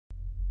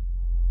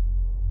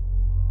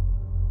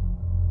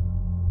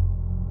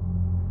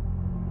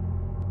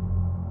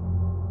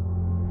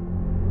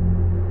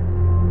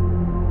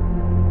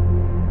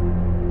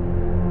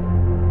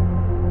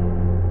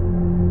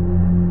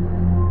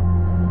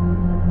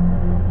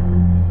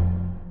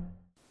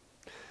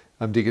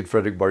I'm Deacon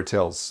Frederick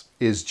Bartels.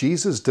 Is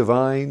Jesus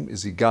divine?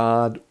 Is he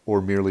God?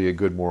 Or merely a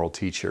good moral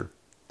teacher?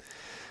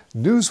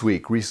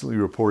 Newsweek recently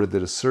reported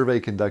that a survey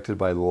conducted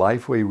by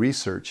Lifeway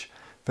Research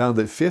found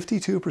that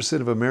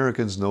 52% of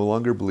Americans no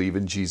longer believe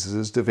in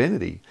Jesus'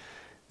 divinity.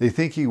 They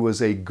think he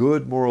was a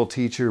good moral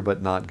teacher,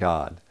 but not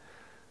God.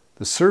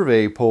 The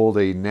survey polled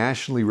a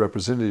nationally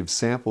representative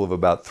sample of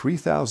about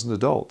 3,000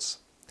 adults.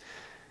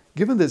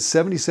 Given that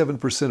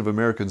 77% of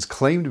Americans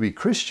claim to be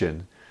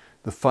Christian,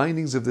 the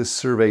findings of this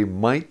survey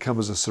might come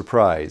as a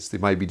surprise. They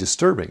might be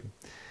disturbing.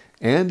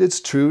 And it's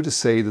true to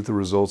say that the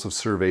results of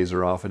surveys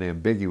are often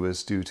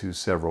ambiguous due to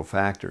several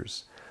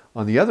factors.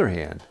 On the other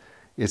hand,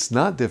 it's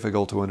not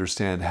difficult to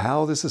understand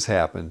how this has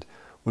happened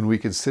when we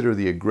consider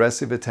the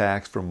aggressive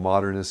attacks from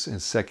modernists and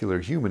secular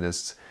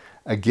humanists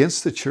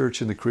against the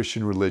church and the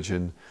Christian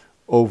religion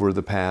over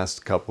the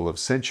past couple of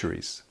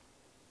centuries.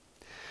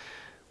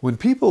 When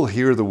people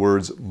hear the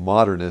words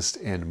modernist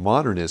and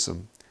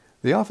modernism,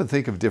 they often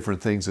think of different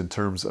things in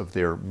terms of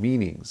their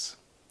meanings.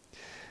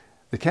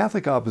 The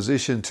Catholic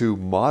opposition to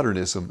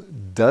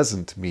modernism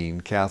doesn't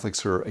mean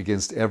Catholics are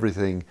against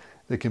everything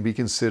that can be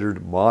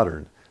considered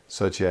modern,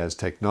 such as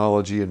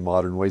technology and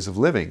modern ways of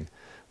living,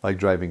 like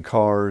driving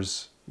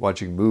cars,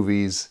 watching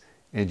movies,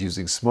 and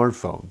using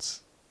smartphones.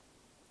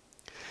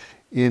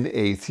 In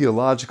a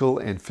theological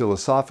and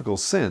philosophical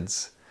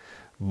sense,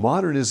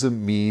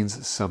 modernism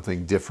means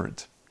something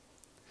different.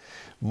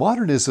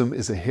 Modernism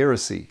is a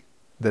heresy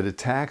that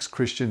attacks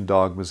Christian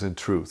dogmas and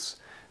truths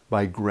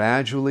by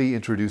gradually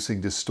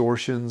introducing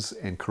distortions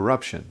and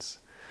corruptions.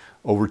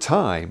 Over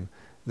time,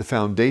 the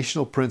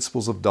foundational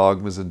principles of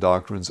dogmas and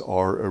doctrines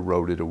are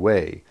eroded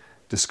away,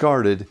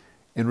 discarded,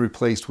 and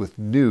replaced with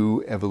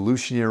new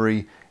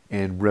evolutionary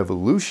and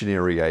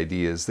revolutionary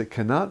ideas that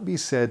cannot be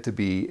said to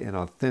be an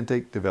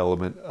authentic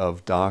development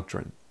of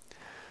doctrine.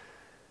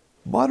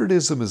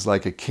 Modernism is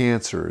like a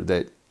cancer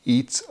that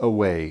eats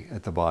away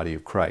at the body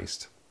of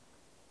Christ.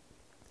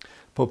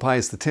 Pope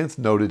Pius X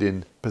noted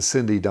in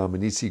Pascendi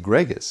Dominici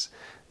Gregis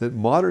that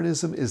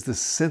modernism is the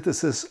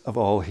synthesis of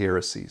all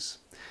heresies.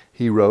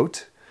 He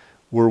wrote,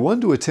 "Were one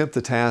to attempt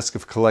the task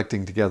of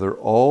collecting together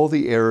all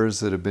the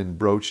errors that have been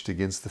broached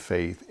against the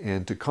faith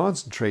and to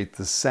concentrate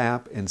the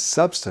sap and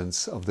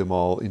substance of them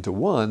all into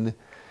one,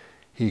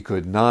 he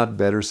could not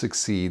better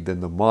succeed than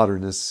the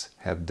modernists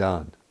have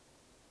done."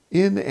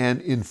 In an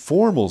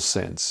informal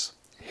sense,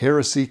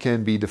 heresy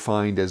can be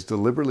defined as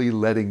deliberately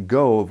letting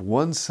go of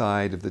one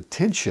side of the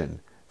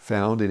tension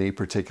found in a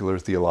particular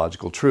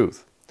theological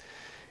truth.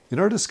 In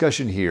our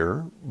discussion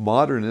here,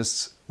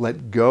 modernists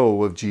let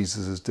go of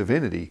Jesus'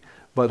 divinity,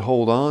 but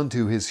hold on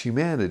to his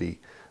humanity.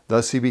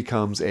 Thus he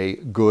becomes a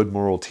good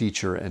moral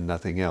teacher and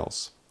nothing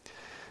else.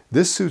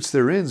 This suits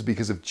their ends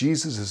because if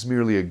Jesus is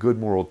merely a good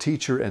moral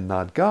teacher and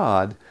not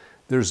God,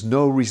 there's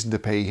no reason to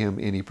pay him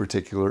any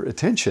particular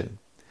attention.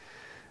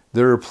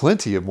 There are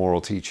plenty of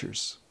moral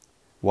teachers.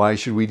 Why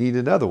should we need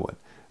another one,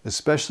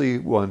 especially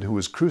one who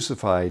was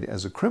crucified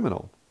as a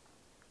criminal?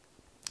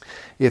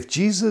 If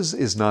Jesus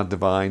is not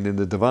divine, then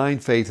the divine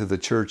faith of the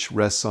church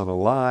rests on a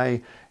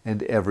lie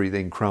and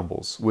everything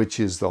crumbles,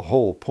 which is the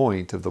whole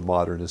point of the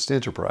modernist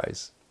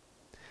enterprise.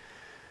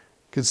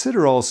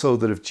 Consider also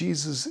that if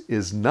Jesus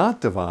is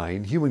not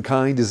divine,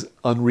 humankind is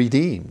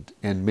unredeemed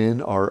and men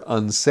are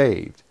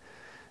unsaved.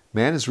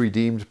 Man is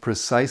redeemed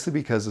precisely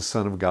because the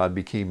Son of God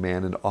became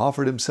man and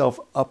offered himself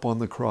up on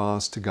the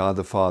cross to God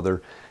the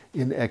Father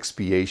in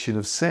expiation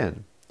of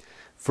sin.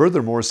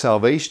 Furthermore,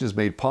 salvation is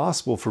made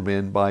possible for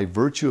men by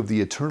virtue of the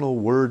eternal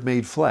Word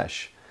made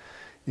flesh.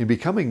 In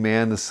becoming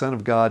man, the Son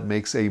of God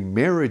makes a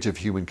marriage of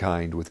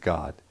humankind with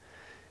God.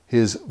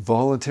 His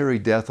voluntary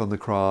death on the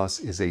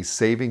cross is a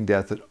saving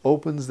death that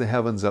opens the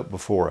heavens up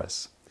before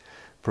us,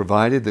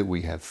 provided that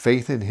we have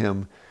faith in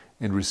him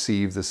and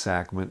receive the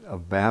sacrament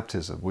of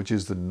baptism, which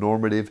is the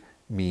normative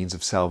means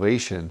of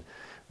salvation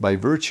by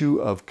virtue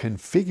of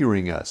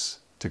configuring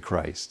us to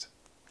Christ.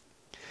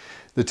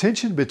 The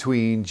tension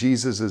between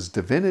Jesus'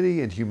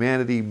 divinity and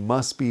humanity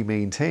must be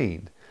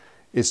maintained.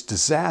 It's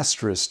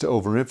disastrous to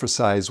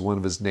overemphasize one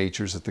of his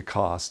natures at the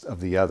cost of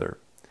the other.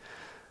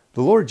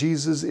 The Lord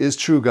Jesus is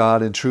true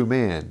God and true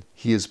man.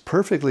 He is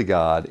perfectly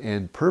God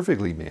and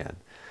perfectly man.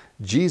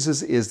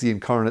 Jesus is the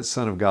incarnate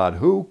Son of God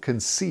who,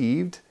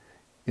 conceived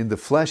in the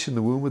flesh in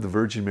the womb of the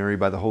Virgin Mary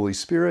by the Holy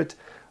Spirit,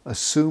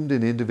 assumed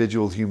an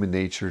individual human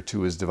nature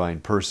to his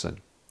divine person.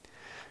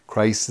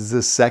 Christ is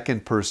the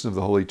second person of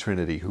the Holy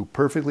Trinity who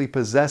perfectly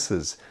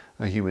possesses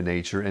a human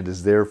nature and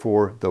is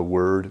therefore the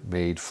Word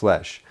made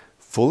flesh,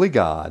 fully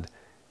God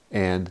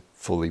and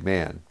fully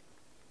man.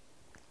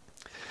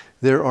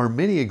 There are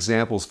many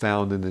examples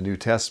found in the New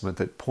Testament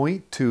that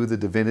point to the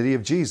divinity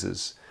of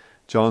Jesus.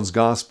 John's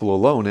Gospel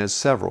alone has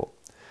several.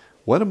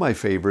 One of my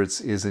favorites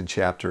is in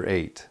chapter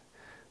 8.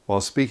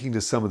 While speaking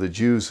to some of the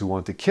Jews who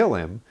want to kill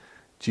him,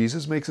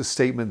 Jesus makes a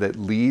statement that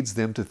leads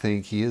them to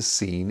think he has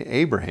seen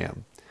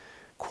Abraham.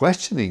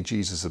 Questioning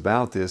Jesus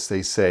about this,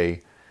 they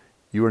say,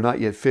 "You are not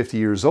yet 50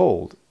 years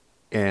old,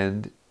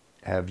 and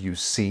have you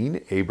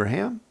seen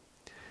Abraham?"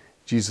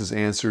 Jesus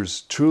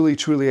answers, "Truly,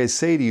 truly, I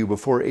say to you,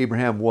 before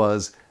Abraham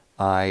was,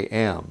 I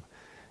am.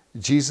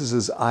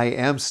 Jesus' I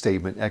am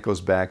statement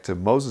echoes back to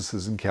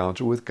Moses'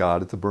 encounter with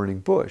God at the burning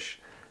bush.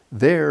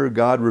 There,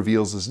 God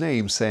reveals his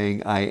name,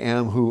 saying, I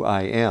am who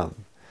I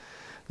am.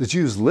 The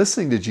Jews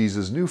listening to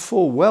Jesus knew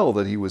full well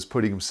that he was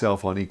putting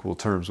himself on equal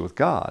terms with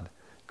God.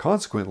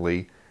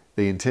 Consequently,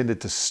 they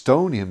intended to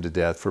stone him to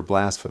death for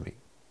blasphemy.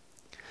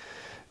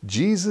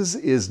 Jesus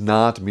is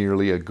not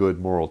merely a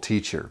good moral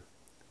teacher.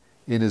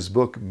 In his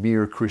book,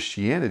 Mere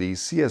Christianity,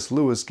 C.S.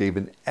 Lewis gave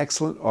an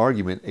excellent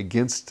argument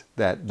against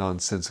that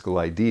nonsensical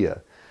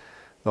idea.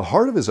 The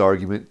heart of his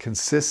argument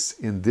consists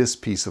in this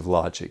piece of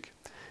logic.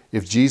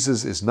 If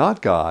Jesus is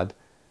not God,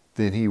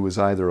 then he was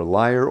either a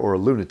liar or a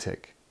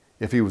lunatic.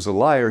 If he was a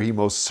liar, he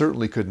most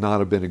certainly could not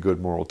have been a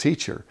good moral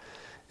teacher.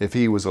 If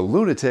he was a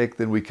lunatic,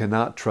 then we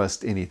cannot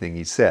trust anything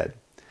he said.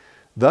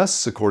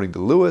 Thus, according to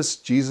Lewis,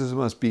 Jesus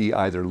must be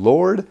either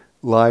Lord,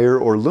 liar,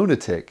 or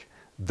lunatic.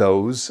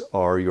 Those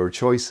are your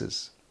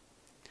choices.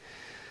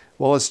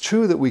 While it's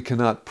true that we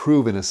cannot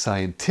prove in a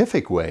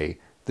scientific way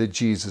that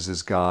Jesus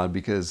is God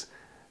because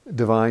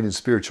divine and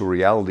spiritual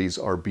realities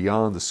are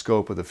beyond the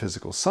scope of the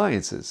physical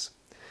sciences,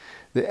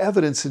 the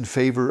evidence in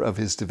favor of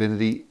his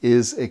divinity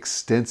is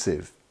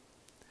extensive.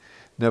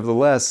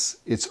 Nevertheless,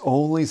 it's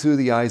only through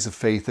the eyes of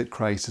faith that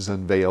Christ is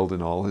unveiled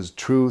in all his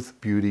truth,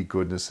 beauty,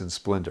 goodness, and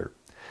splendor.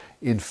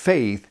 In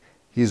faith,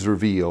 he is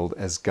revealed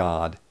as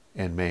God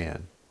and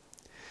man.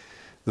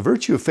 The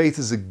virtue of faith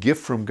is a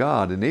gift from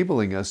God,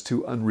 enabling us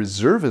to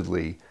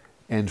unreservedly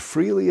and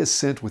freely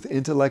assent with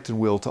intellect and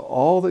will to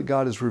all that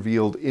God has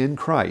revealed in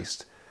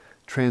Christ,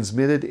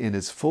 transmitted in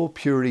its full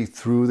purity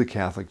through the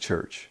Catholic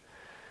Church.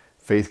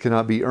 Faith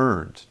cannot be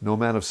earned. No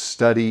amount of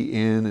study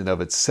in and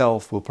of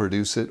itself will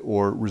produce it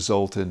or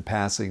result in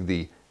passing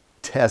the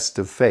test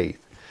of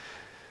faith.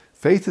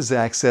 Faith is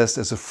accessed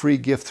as a free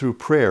gift through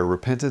prayer,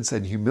 repentance,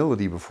 and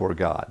humility before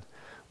God.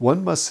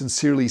 One must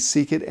sincerely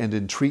seek it and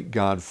entreat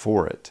God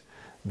for it.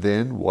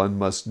 Then one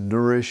must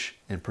nourish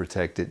and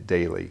protect it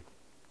daily.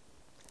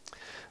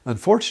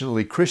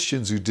 Unfortunately,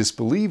 Christians who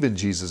disbelieve in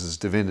Jesus'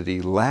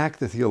 divinity lack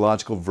the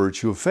theological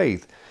virtue of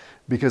faith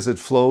because it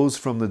flows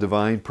from the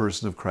divine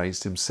person of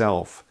Christ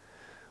himself.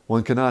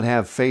 One cannot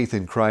have faith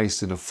in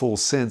Christ in a full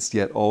sense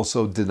yet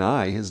also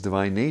deny his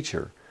divine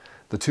nature.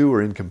 The two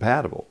are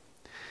incompatible.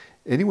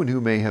 Anyone who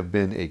may have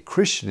been a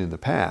Christian in the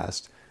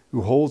past,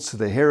 who holds to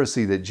the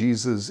heresy that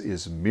Jesus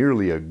is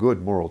merely a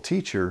good moral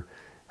teacher,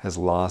 has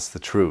lost the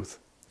truth.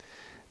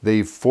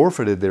 They've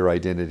forfeited their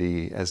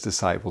identity as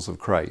disciples of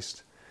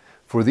Christ.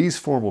 For these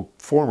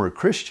former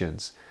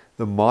Christians,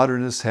 the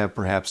modernists have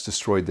perhaps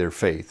destroyed their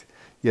faith,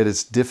 yet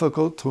it's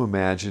difficult to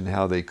imagine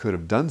how they could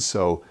have done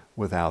so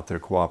without their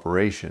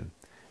cooperation,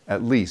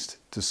 at least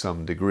to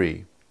some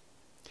degree.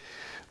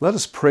 Let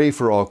us pray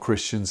for all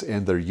Christians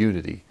and their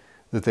unity,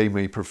 that they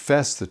may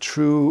profess the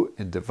true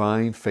and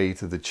divine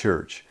faith of the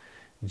Church.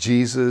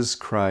 Jesus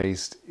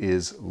Christ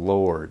is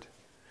Lord.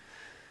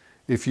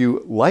 If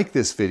you like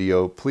this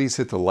video, please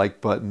hit the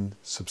like button,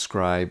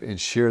 subscribe, and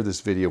share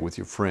this video with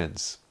your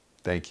friends.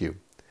 Thank you.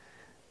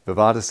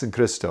 Vivatis in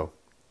Christo.